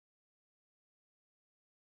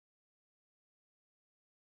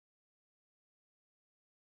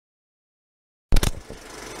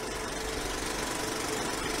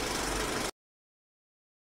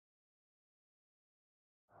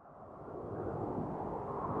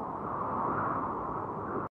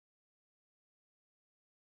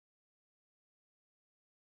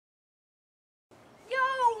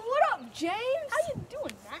James. How you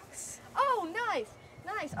doing, Max? Oh, nice.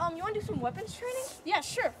 Nice. You want to do some weapons training? Yeah,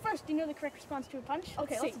 sure. First, do you know the correct response to a punch?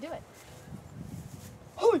 Okay, let's do it.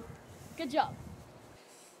 Good job.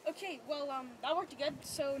 Okay, well, that worked good.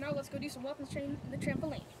 So now let's go do some weapons training in the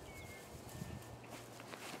trampoline.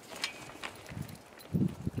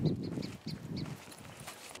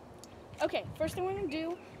 Okay, first thing we're gonna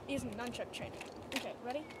do is nunchuck training. Okay,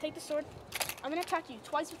 ready? Take the sword. I'm gonna attack you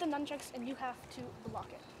twice with the nunchucks, and you have to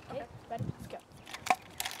block it. Okay, ready? Let's go.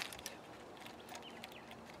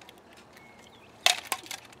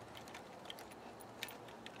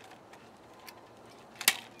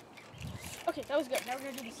 Okay, that was good. Now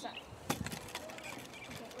we're gonna do the side.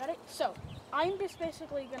 Okay, ready? So, I'm just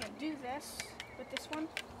basically gonna do this with this one,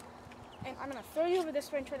 and I'm gonna throw you over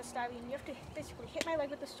this way and try to stab you, and you have to basically hit my leg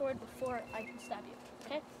with the sword before I can stab you.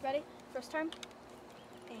 Okay, ready? First time,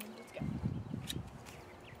 and let's go.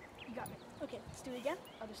 You got me. Okay, let's do it again.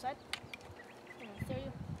 Other side. I'm gonna throw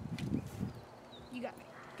you. You got me.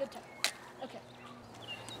 Good time. Okay.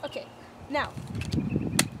 Okay, now,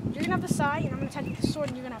 you're gonna have the side, and I'm gonna attack you with the sword,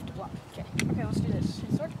 and you're gonna have to block. Okay, okay, let's do this.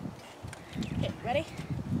 Hit sword. Okay, ready?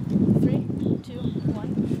 3, 2,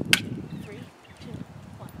 1. 3, 2,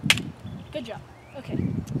 1. Good job. Okay,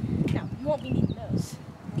 now, you won't be needing those.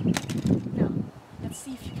 Now, let's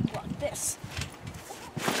see if you can block this.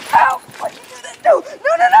 Ow! Why'd you do that? No!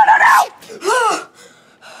 No, no, no, no, no!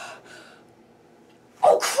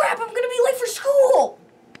 Oh, crap! I'm gonna be late for school!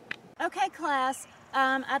 Okay, class.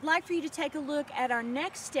 I'd like for you to take a look at our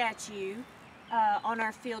next statue on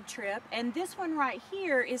our field trip. And this one right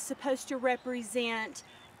here is supposed to represent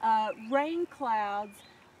rain clouds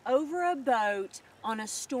over a boat on a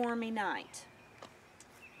stormy night.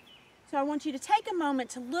 So I want you to take a moment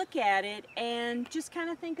to look at it and just kind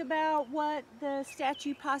of think about what the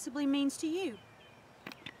statue possibly means to you.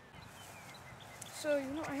 So,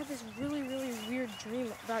 you know, I had this really, really weird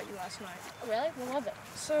dream about you last night. Oh, really? I love it.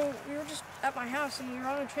 So, we were just at my house and we were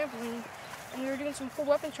on a trampoline and we were doing some cool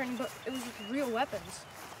weapons training, but it was with real weapons.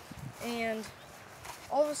 And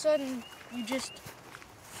all of a sudden, you just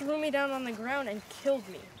threw me down on the ground and killed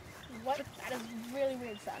me. What? That is really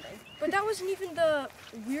weird sounding. But that wasn't even the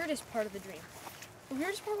weirdest part of the dream. The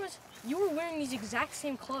weirdest part was you were wearing these exact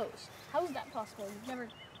same clothes. How is that possible? You've never...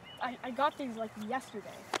 I got these like yesterday.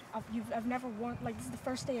 I've never worn, like this is the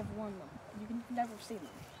first day I've worn them. You can never see them.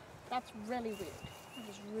 That's really weird. That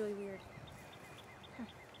was really weird.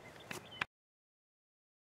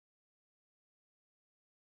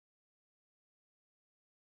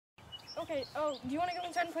 Okay, oh, do you want to go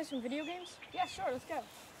inside and play some video games? Yeah, sure, let's go.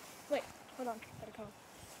 Wait, hold on, gotta call.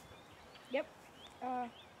 Yep, I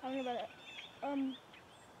don't know about it.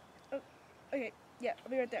 Oh, okay, yeah,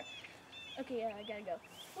 I'll be right there. Okay, yeah, I gotta go.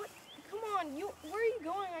 What? Come on, where are you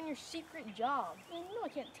going on your secret job? You know I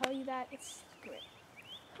can't tell you that, it's secret.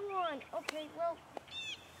 Come on, okay, well,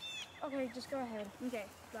 okay, just go ahead. Okay,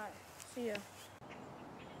 bye. See ya.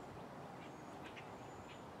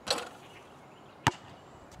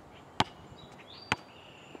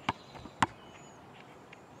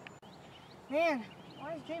 Man,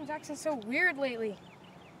 why is James acting so weird lately?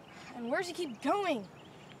 And where's he keep going?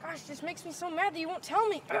 Gosh, this makes me so mad that you won't tell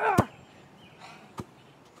me. Ugh.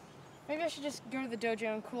 Maybe I should just go to the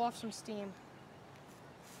dojo and cool off some steam.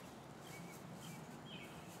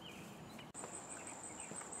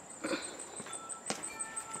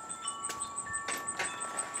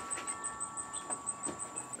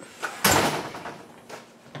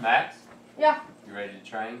 Max, Yeah, you ready to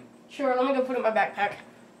train? sure, let me go put it in my backpack.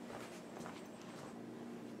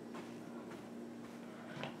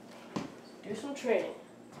 Do some training.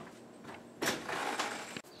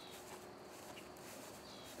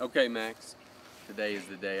 Okay, Max. Today is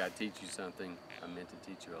the day I teach you something I meant to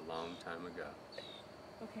teach you a long time ago.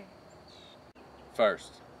 Okay.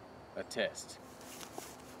 First, a test.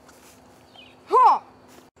 Huh!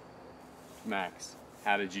 Max,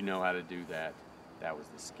 how did you know how to do that? That was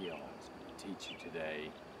the skill I was going to teach you today.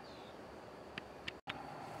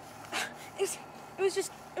 It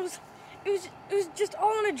was just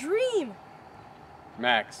all in a dream.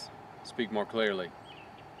 Max, speak more clearly.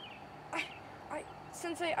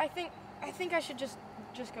 Sensei, I think I should just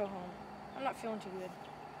go home. I'm not feeling too good.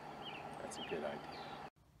 That's a good idea.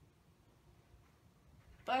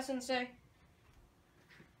 Bye, Sensei.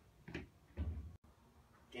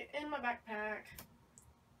 Get in my backpack.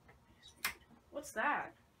 What's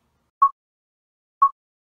that?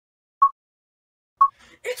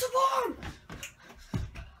 It's a bomb!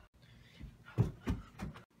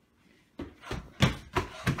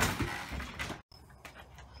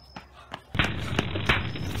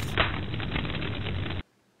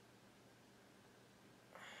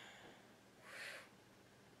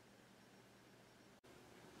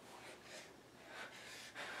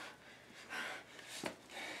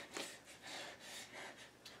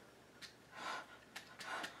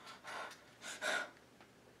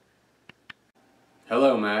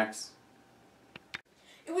 Hello, Max.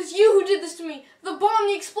 It was you who did this to me. The bomb,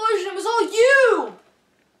 the explosion, it was all you!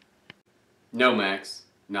 No, Max,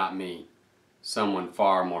 not me. Someone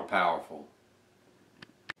far more powerful.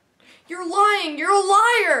 You're lying! You're a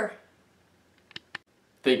liar!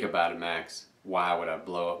 Think about it, Max. Why would I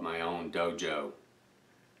blow up my own dojo?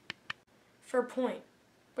 Fair point.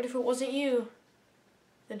 But if it wasn't you,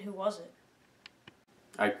 then who was it?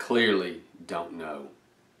 I clearly don't know.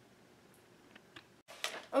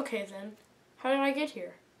 Okay then, how did I get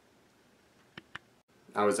here?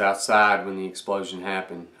 I was outside when the explosion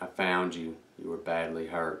happened. I found you. You were badly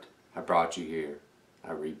hurt. I brought you here.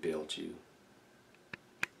 I rebuilt you.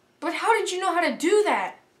 But how did you know how to do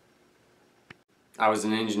that? I was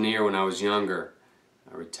an engineer when I was younger.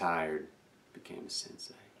 I retired, became a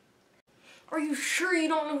sensei. Are you sure you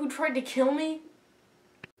don't know who tried to kill me?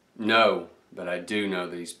 No, but I do know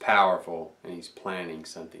that he's powerful and he's planning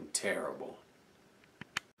something terrible.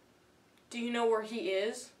 Do you know where he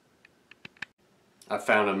is? I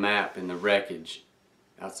found a map in the wreckage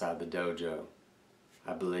outside the dojo.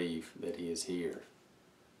 I believe that he is here.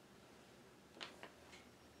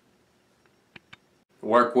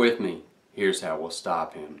 Work with me. Here's how we'll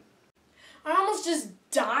stop him. I almost just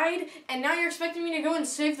died, and now you're expecting me to go and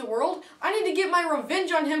save the world? I need to get my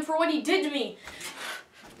revenge on him for what he did to me.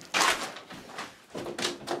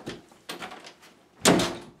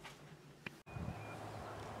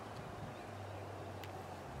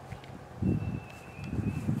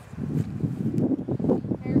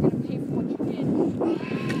 You're gonna pay for what you did.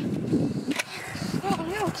 Oh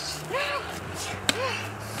no!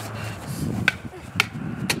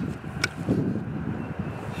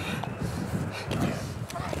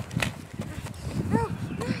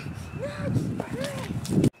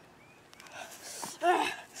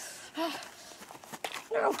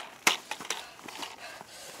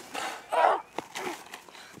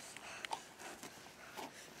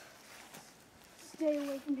 Stay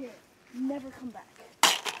away from here. Never come back.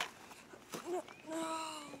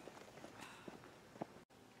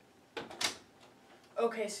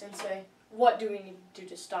 Okay, Sensei. What do we need to do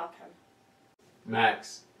to stop him?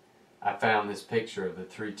 Max, I found this picture of the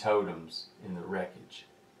 3 totems in the wreckage.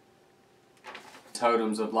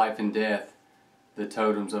 Totems of life and death, the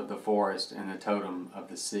totems of the forest, and the totem of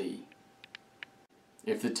the sea.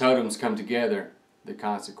 If the totems come together, the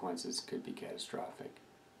consequences could be catastrophic.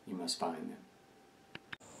 You must find them.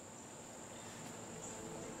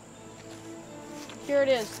 Here it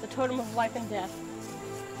is, the totem of life and death.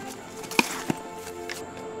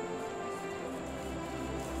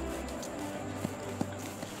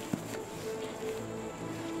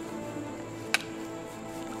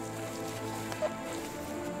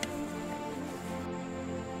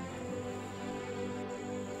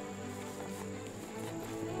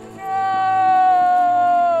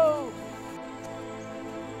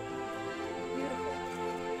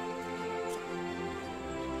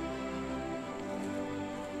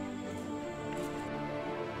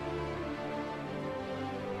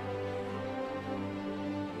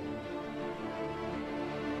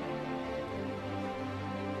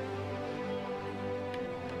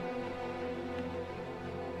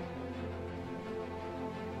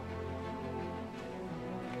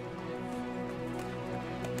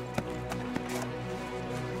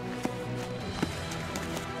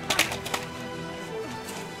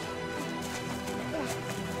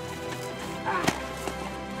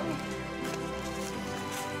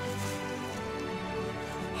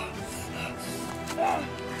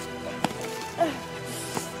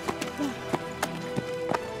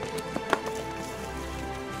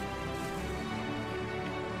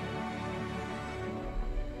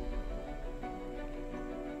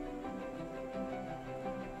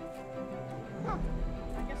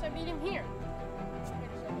 I guess I beat him here. Wait a second.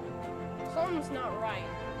 Something's not right.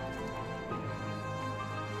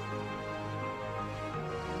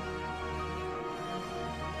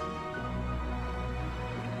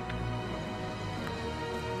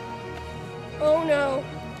 Oh no.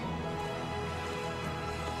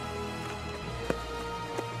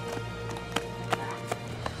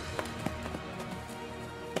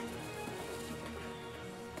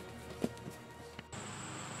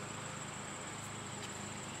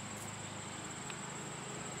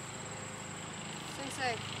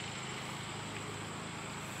 Sensei.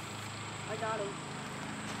 I got him.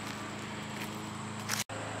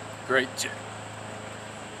 Great job.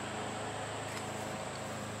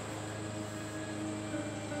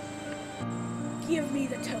 Give me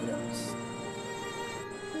the totems.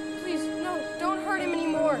 Please, no, don't hurt him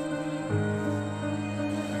anymore.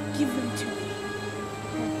 Give them to me.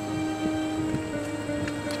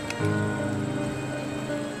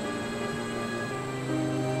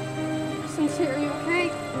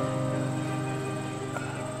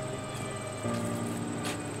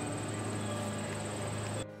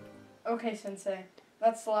 Okay, Sensei.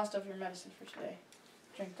 That's the last of your medicine for today.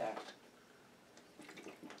 Drink that.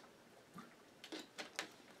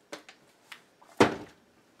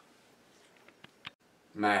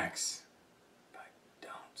 Max, if I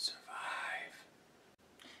don't survive.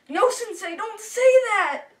 No, Sensei, don't say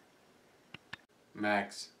that!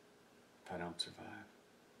 Max, if I don't survive,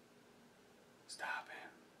 stop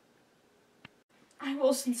him. I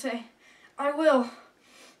will, Sensei. I will.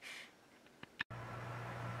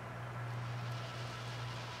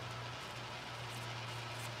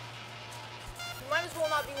 You might as well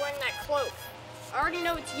not be wearing that cloak. I already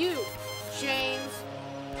know it's you, James.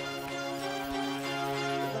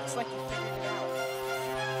 It looks like you figured it out.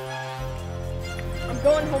 I'm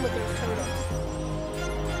going home with those totems.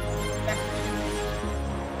 Back to you.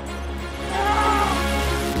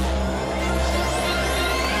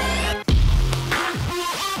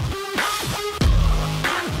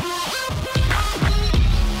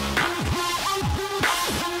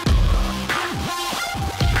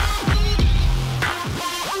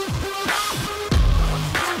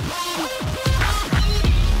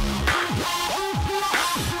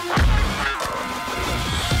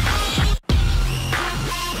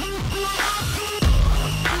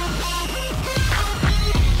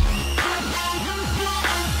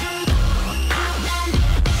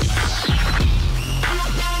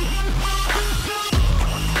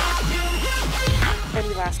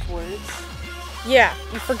 Any last words? Yeah,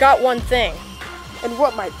 you forgot one thing. And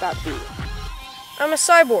what might that be? I'm a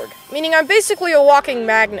cyborg, meaning I'm basically a walking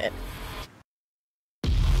magnet.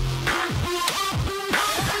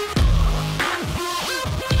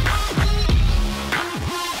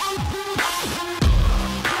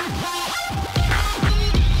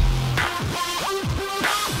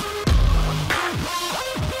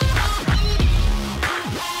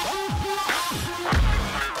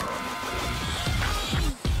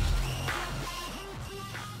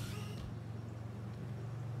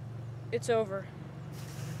 It's over.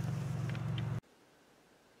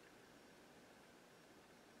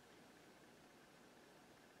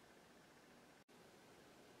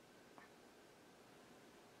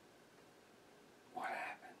 What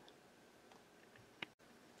happened?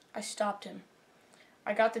 I stopped him.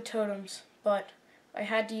 I got the totems, but I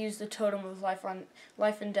had to use the totem of life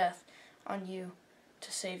and death on you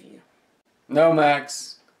to save you. No,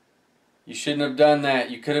 Max. You shouldn't have done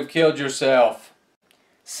that. You could have killed yourself.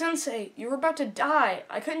 Sensei, you were about to die.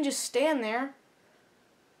 I couldn't just stand there.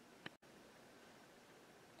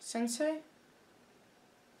 Sensei?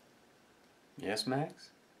 Yes,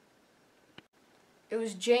 Max? It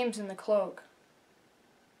was James in the cloak.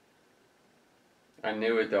 I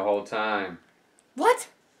knew it the whole time. What?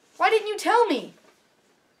 Why didn't you tell me?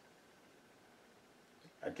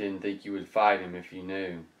 I didn't think you would fight him if you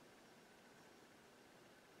knew.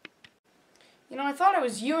 You know, I thought it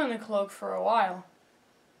was you in the cloak for a while.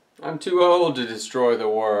 I'm too old to destroy the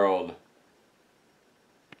world.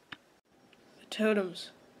 The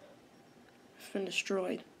totems have been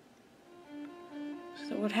destroyed.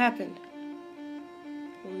 So what happened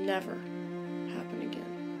will never happen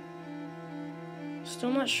again.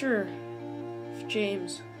 Still not sure if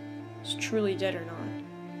James is truly dead or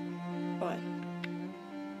not, but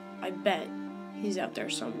I bet he's out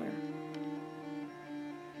there somewhere.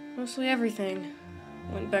 Mostly everything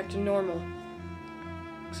went back to normal,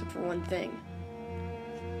 except for one thing.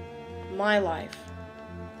 My life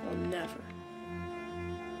will never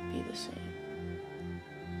be the same.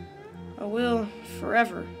 I will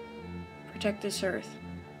forever protect this earth.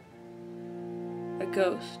 A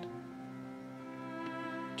ghost.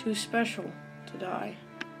 Too special to die,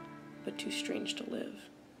 but too strange to live.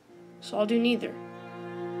 So I'll do neither,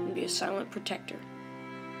 and be a silent protector.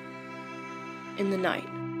 In the night.